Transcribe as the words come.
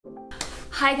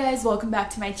Hi guys, welcome back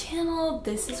to my channel.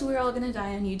 This is We're All Gonna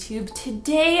Die on YouTube.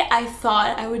 Today I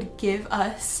thought I would give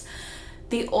us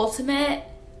the ultimate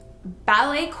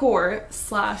ballet core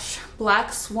slash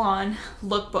Black Swan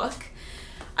lookbook.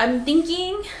 I'm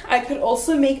thinking I could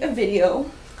also make a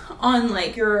video on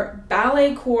like your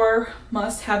ballet core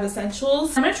must-have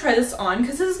essentials. I'm gonna try this on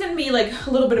because this is gonna be like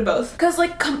a little bit of both. Because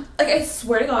like I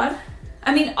swear to God,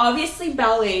 I mean obviously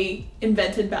ballet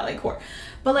invented ballet core,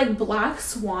 but like Black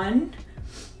Swan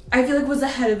I feel like was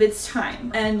ahead of its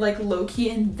time and like low-key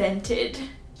invented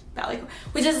ballet core,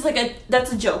 which is like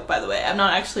that's a joke, by the way. I'm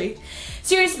not actually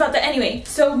serious about that. Anyway,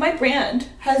 so my brand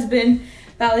has been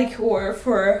ballet core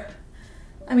for,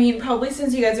 I mean, probably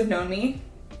since you guys have known me.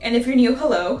 And if you're new,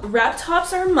 hello. Wrap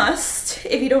tops are a must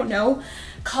if you don't know.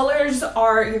 Colors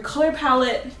are, your color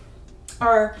palette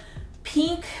are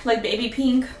pink, like baby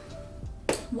pink,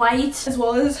 white, as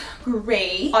well as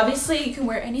gray. Obviously you can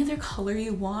wear any other color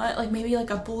you want, like maybe like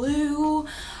a blue,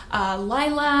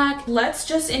 lilac. Let's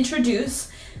just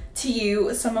introduce to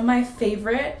you some of my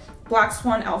favorite Black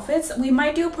Swan outfits. We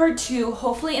might do part two.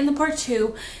 Hopefully in the part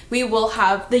two we will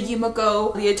have the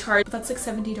Yumiko leotard. That's like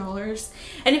 $70.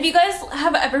 And if you guys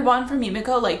have ever bought from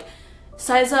Yumiko, like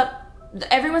size up.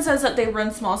 Everyone says that they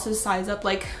run small, so size up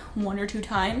like 1 or 2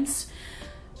 times.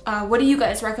 What do you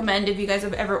guys recommend if you guys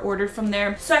have ever ordered from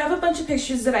there? So I have a bunch of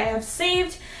pictures that I have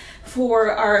saved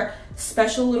for our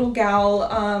special little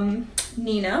gal,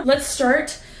 Nina. Let's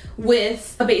start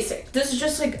with a basic. This is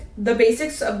just like the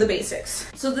basics of the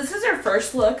basics. So this is our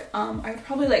first look. I would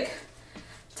probably like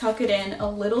tuck it in a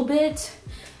little bit.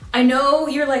 I know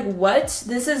you're like, what?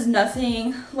 This is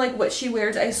nothing like what she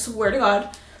wears. I swear to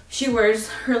God, she wears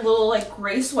her little like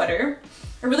gray sweater.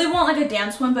 I really want like a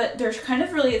dance one, but they're kind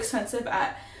of really expensive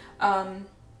at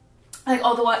like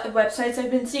all the websites I've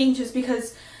been seeing, just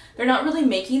because they're not really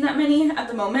making that many at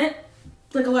the moment,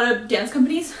 like a lot of dance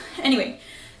companies. Anyway,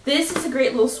 this is a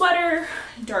great little sweater,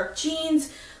 dark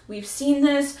jeans. We've seen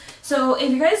this. So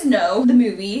if you guys know the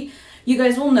movie, you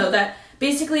guys will know that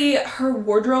basically her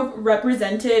wardrobe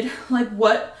represented like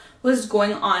what was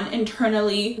going on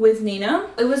internally with Nina.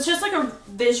 It was just like a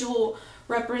visual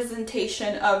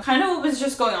representation of kind of what was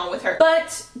just going on with her.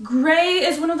 But gray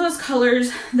is one of those colors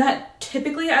that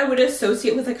typically I would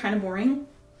associate with like kind of boring.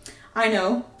 I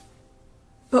know.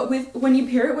 But when you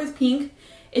pair it with pink,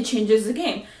 it changes the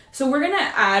game. So we're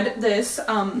gonna add this,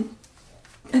 I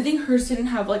think hers didn't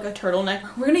have like a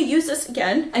turtleneck. We're gonna use this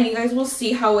again and you guys will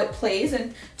see how it plays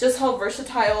and just how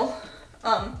versatile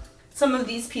some of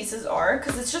these pieces are,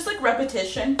 because it's just like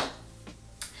repetition.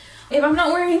 If I'm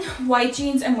not wearing white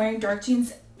jeans, I'm wearing dark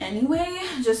jeans anyway,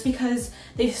 just because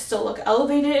they still look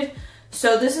elevated.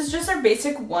 So this is just our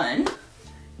basic one.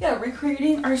 Yeah,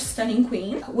 recreating our stunning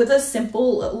queen with a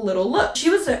simple little look. She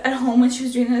was at home when she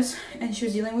was doing this and she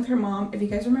was dealing with her mom. If you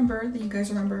guys remember, then you guys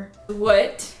remember.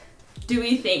 What do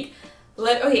we think?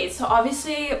 Okay, so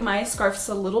obviously my scarf's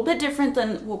a little bit different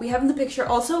than what we have in the picture.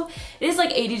 Also, it is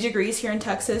like 80 degrees here in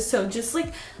Texas, so just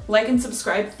like and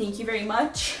subscribe. Thank you very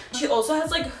much. She also has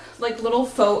like little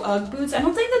faux Ugg boots. I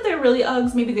don't think that they're really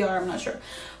Uggs. Maybe they are, I'm not sure.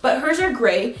 But hers are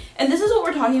gray. And this is what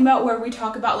we're talking about, where we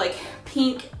talk about like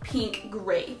pink,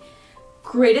 gray.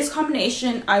 Greatest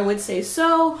combination, I would say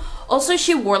so. Also,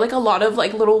 she wore like a lot of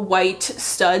like little white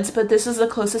studs, but this is the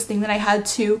closest thing that I had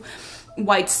to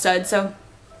white studs. So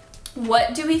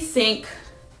what do we think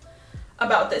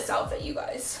about this outfit, you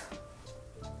guys?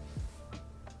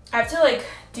 I have to like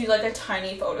do like a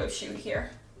tiny photo shoot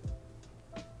here.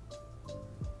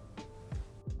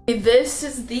 This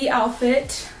is the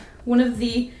outfit, one of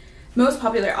the most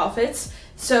popular outfits.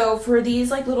 So for these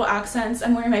like little accents,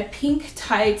 I'm wearing my pink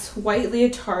tights, white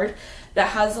leotard that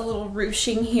has a little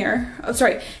ruching here. Oh,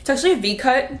 sorry, it's actually a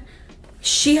V-cut.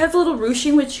 She has a little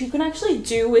ruching, which you can actually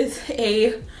do with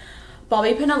a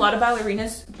bobby pin. A lot of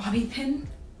ballerinas, bobby pin?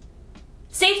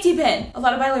 Safety pin. A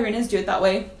lot of ballerinas do it that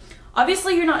way.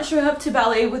 Obviously you're not showing up to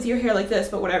ballet with your hair like this,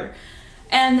 but whatever.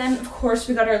 And then of course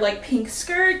we got our like pink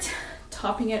skirt,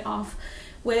 topping it off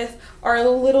with our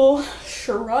little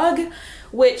shrug,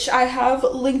 which I have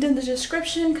linked in the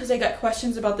description because I got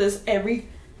questions about this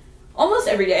almost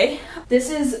every day. This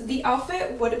is the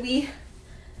outfit. What do we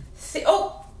say?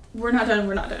 Oh, we're not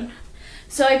done.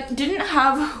 So I didn't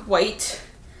have white,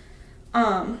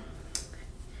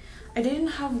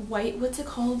 what's it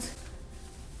called?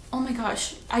 Oh my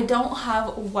gosh, I don't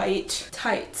have white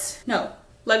tights. No,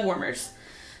 leg warmers.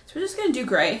 So we're just gonna do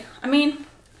gray. I mean,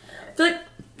 I feel like,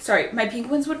 sorry, my pink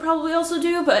ones would probably also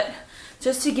do, but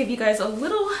just to give you guys a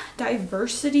little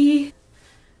diversity.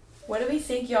 What do we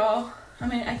think, y'all? I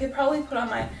mean, I could probably put on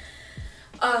my,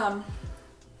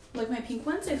 like my pink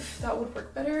ones if that would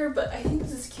work better, but I think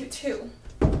this is cute too.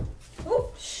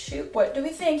 shoot. What do we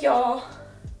think, y'all?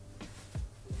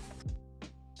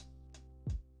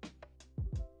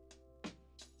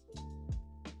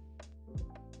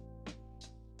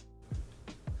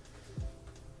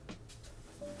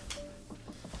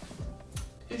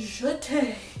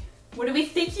 Jete. What do we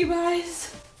think, you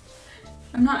guys?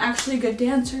 I'm not actually a good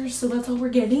dancer, so that's all we're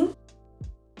getting.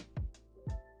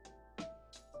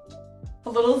 A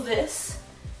little of this.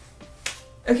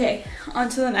 Okay, on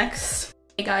to the next.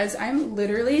 Hey guys, I'm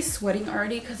literally sweating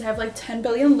already because I have like 10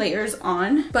 billion layers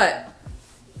on, but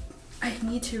I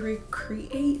need to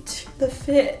recreate the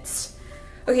fits.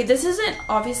 Okay, this isn't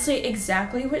obviously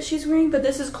exactly what she's wearing, but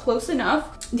this is close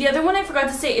enough. The other one I forgot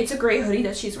to say, it's a gray hoodie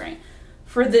that she's wearing.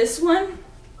 For this one,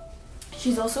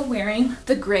 she's also wearing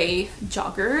the gray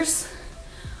joggers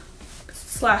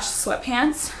slash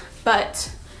sweatpants,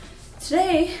 but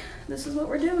today, this is what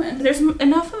we're doing. There's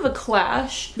enough of a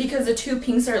clash because the two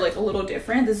pinks are like a little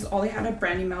different. This is all they had at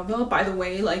Brandy Melville. By the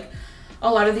way, like a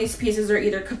lot of these pieces are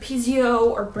either Capizio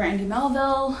or Brandy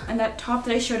Melville. And that top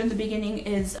that I showed in the beginning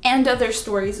is And Other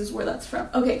Stories is where that's from.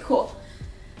 Okay, cool.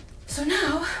 So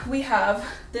now we have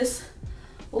this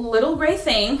little gray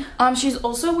thing. She's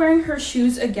also wearing her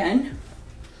shoes again.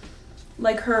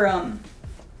 Like her,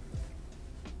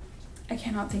 I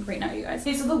cannot think right now, you guys.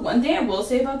 Okay, so the one thing I will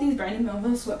say about these Brandy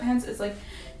Melville sweatpants is like,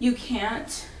 you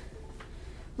can't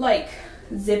like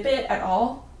zip it at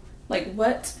all. Like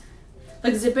what?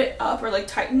 Like zip it up or like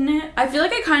tighten it. I feel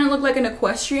like I kind of look like an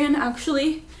equestrian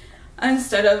actually,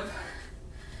 instead of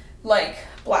like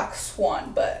Black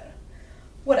Swan, but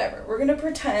whatever. We're gonna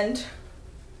pretend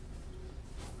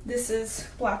this is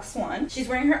Black Swan. She's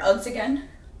wearing her Uggs again.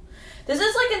 This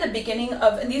is like in the beginning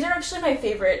of, and these are actually my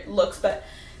favorite looks, but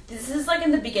this is like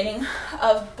in the beginning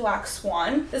of Black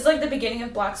Swan. This is like the beginning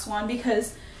of Black Swan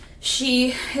because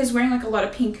she is wearing like a lot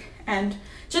of pink and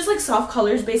just like soft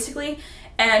colors basically.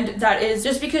 And that is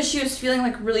just because she was feeling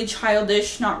like really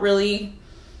childish, not really,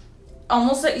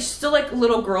 almost like still like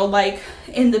little girl like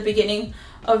in the beginning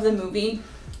of the movie.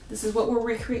 This is what we're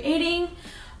recreating.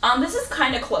 This is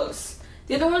kind of close.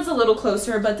 The other one's a little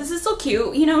closer, but this is still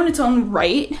cute, you know, in its own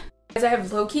right. Guys, I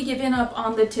have low-key given up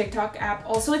on the TikTok app.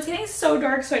 Also, it's getting so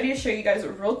dark, so I need to show you guys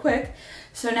real quick.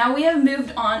 So now we have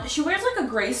moved on. She wears like a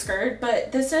gray skirt,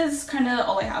 but this is kind of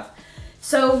all I have.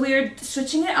 So we're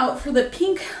switching it out for the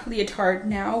pink leotard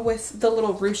now with the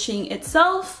little ruching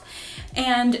itself.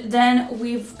 And then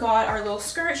we've got our little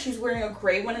skirt. She's wearing a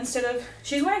gray one instead of,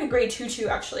 she's wearing a gray tutu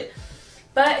actually.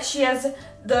 But she has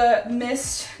the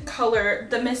mist color,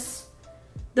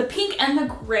 the pink and the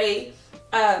gray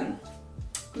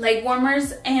leg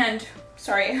warmers, and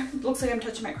sorry, looks like I'm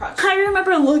touching my crotch. I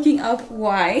remember looking up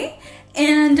why,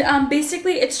 and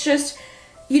basically it's just,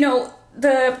 you know,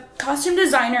 the costume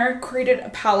designer created a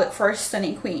palette for our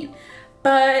stunning queen,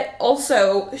 but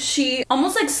also she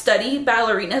almost like studied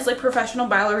ballerinas, like professional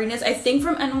ballerinas, I think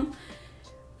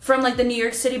from like the New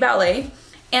York City Ballet,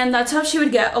 and that's how she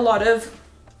would get a lot of,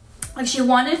 like she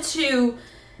wanted to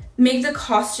make the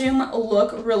costume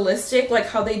look realistic, like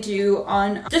how they do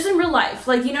on just in real life,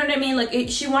 like, you know what I mean, like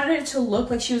she wanted it to look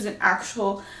like she was an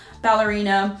actual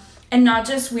ballerina and not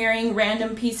just wearing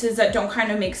random pieces that don't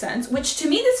kind of make sense, which to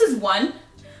me this is one,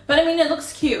 but I mean it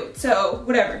looks cute, so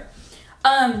whatever.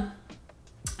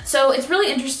 So it's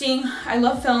really interesting. I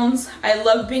love films. I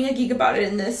love being a geek about it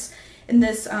in this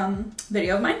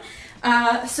video of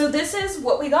mine. So this is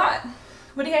what we got.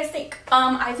 What do you guys think?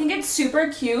 I think it's super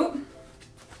cute.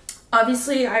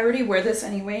 Obviously, I already wear this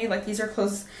anyway. Like, these are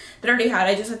clothes that I already had.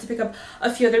 I just had to pick up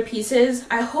a few other pieces.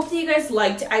 I hope that you guys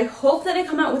liked it. I hope that I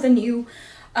come out with a new,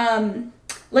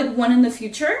 like, one in the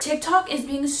future. TikTok is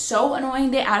being so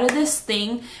annoying. They added this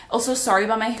thing. Also, sorry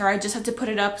about my hair. I just had to put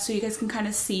it up so you guys can kind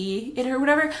of see it or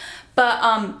whatever.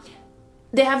 But,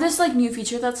 they have this, like, new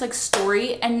feature that's, like,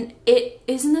 story. And it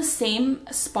is in the same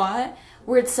spot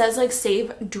where it says, like,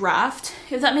 save draft,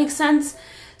 if that makes sense.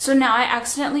 So now I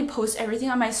accidentally post everything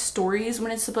on my stories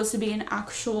when it's supposed to be an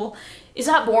actual, is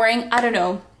that boring? I don't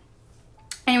know.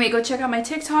 Anyway, go check out my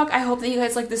TikTok. I hope that you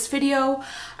guys like this video.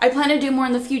 I plan to do more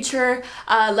in the future.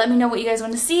 Let me know what you guys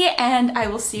want to see, and I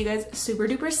will see you guys super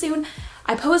duper soon.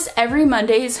 I post every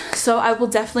Mondays, so I will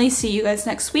definitely see you guys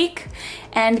next week,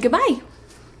 and goodbye.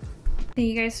 Thank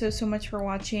you guys so much for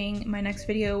watching. My next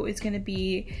video is going to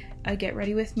be a get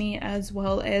ready with me as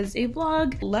well as a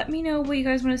vlog. Let me know what you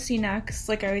guys want to see next.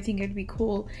 Like, I would think it'd be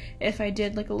cool if I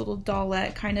did like a little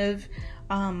dollette kind of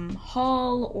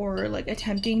haul, or like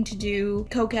attempting to do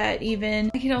coquette even.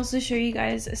 I can also show you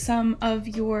guys some of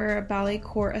your ballet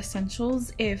core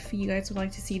essentials if you guys would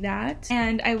like to see that.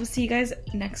 And I will see you guys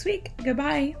next week.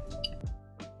 Goodbye.